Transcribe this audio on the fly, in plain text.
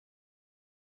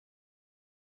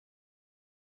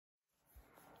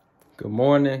Good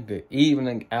morning, good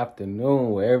evening,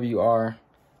 afternoon, wherever you are.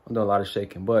 I'm doing a lot of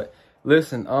shaking, but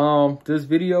listen, this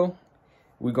video,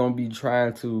 we're gonna be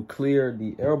trying to clear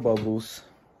the air bubbles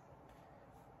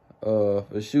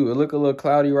the shoe. It look a little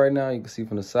cloudy right now, you can see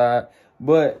from the side,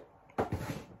 but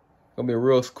gonna be a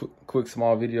real quick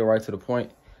small video, right to the point.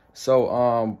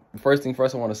 So first thing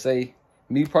first, I want to say,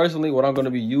 me personally, what I'm gonna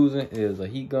be using is a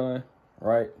heat gun,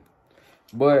 right?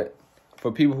 But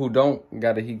for people who don't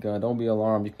got a heat gun, don't be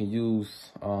alarmed. You can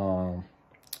use a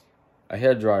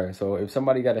hair dryer. So if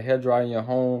somebody got a hair dryer in your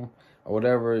home or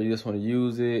whatever, you just want to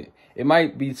use it. It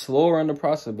might be slower in the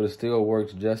process, but it still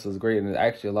works just as great, and it's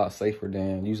actually a lot safer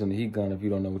than using the heat gun if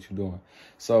you don't know what you're doing.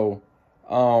 So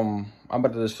I'm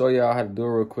about to show y'all how to do it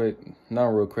real quick. Not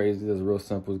real crazy, it's real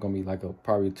simple. It's gonna be like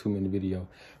probably a 2-minute video,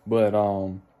 but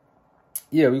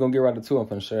yeah, we're gonna get right into it. I'm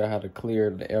gonna show you how to clear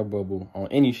the air bubble on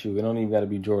any shoe. It don't even gotta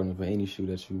be Jordan, but any shoe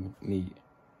that you need.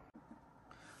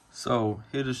 So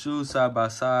here the shoes side by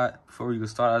side. Before we get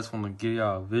started, I just want to give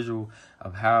y'all a visual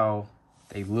of how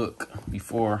they look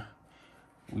before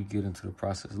we get into the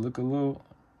process. Look a little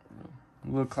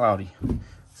cloudy.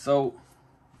 So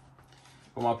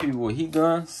for my people with heat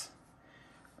guns,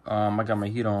 I got my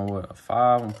heat on what, a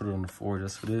 5. I'm gonna put it on the 4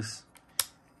 just for this,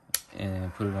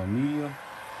 and put it on medium.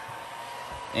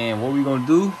 And what we're gonna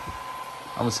do,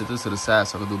 I'm gonna set this to the side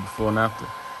so I can do before and after.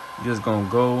 You're just gonna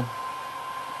go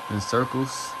in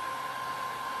circles,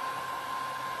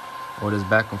 or just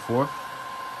back and forth.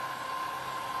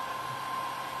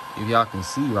 If y'all can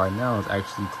see right now, it's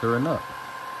actually clearing up.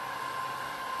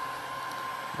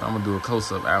 But I'm gonna do a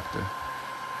close-up after.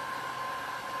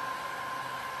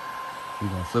 We're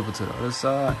gonna flip it to the other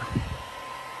side.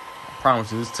 I promise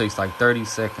you, this takes like 30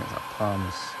 seconds, I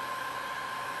promise.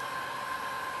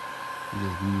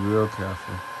 Just be real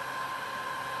careful.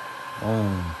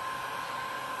 Boom.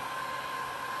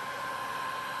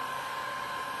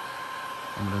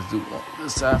 I'm gonna do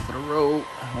this side for the road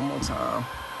one more time.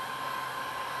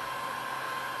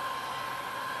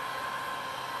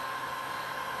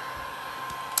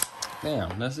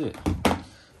 Damn, that's it.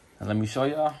 And let me show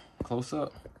y'all close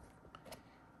up.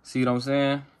 See what I'm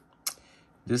saying?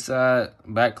 This side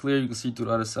back clear, you can see through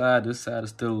the other side. This side is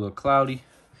still a little cloudy.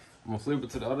 I'm gonna flip it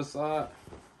to the other side.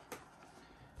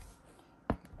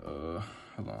 Hold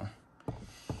on.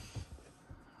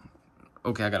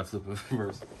 Okay, I gotta flip it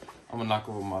first. I'm gonna knock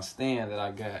over my stand that I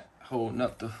got holding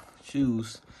up the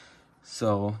shoes.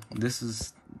 So this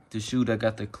is the shoe that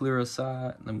got the clearer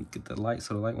side. Let me get the light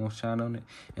so the light won't shine on it.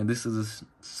 And this is the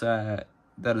side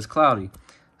that is cloudy.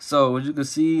 So as you can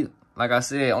see, like I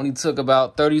said, it only took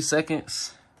about 30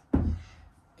 seconds.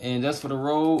 And just for the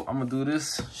road, I'm gonna do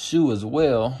this shoe as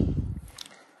well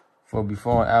for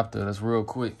before and after. That's real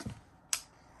quick.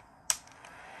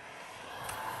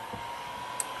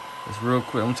 It's real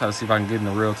quick. I'm gonna try to see if I can get in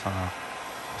the real time.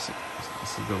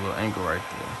 That's a good little angle right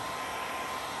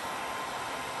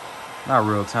there. Not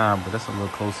real time, but that's a little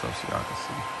close up so y'all can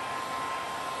see.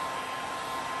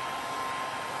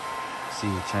 See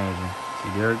it changing.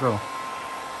 See, there it go.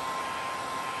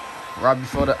 Right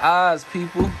before the eyes,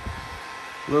 people.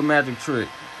 Little magic trick.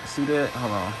 See that?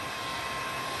 Hold on.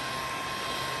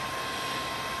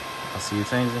 I see it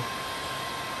changing.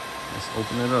 Let's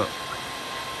open it up.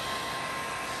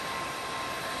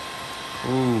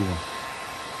 Ooh.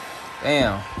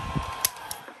 Bam.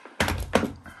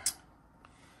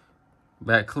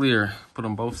 Back clear. Put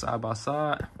them both side by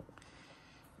side.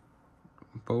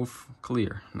 Both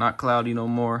clear. Not cloudy no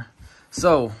more.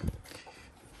 So,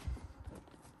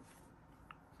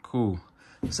 cool.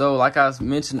 So, like I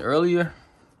mentioned earlier,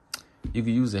 you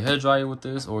can use a hair dryer with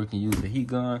this, or you can use a heat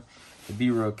gun. To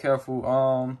be real careful.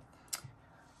 I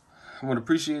want to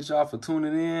appreciate y'all for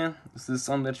tuning in. If this is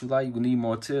something that you like, you need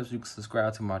more tips, you can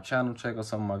subscribe to my channel, check out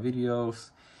some of my videos.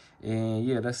 And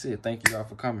yeah, that's it. Thank you y'all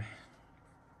for coming.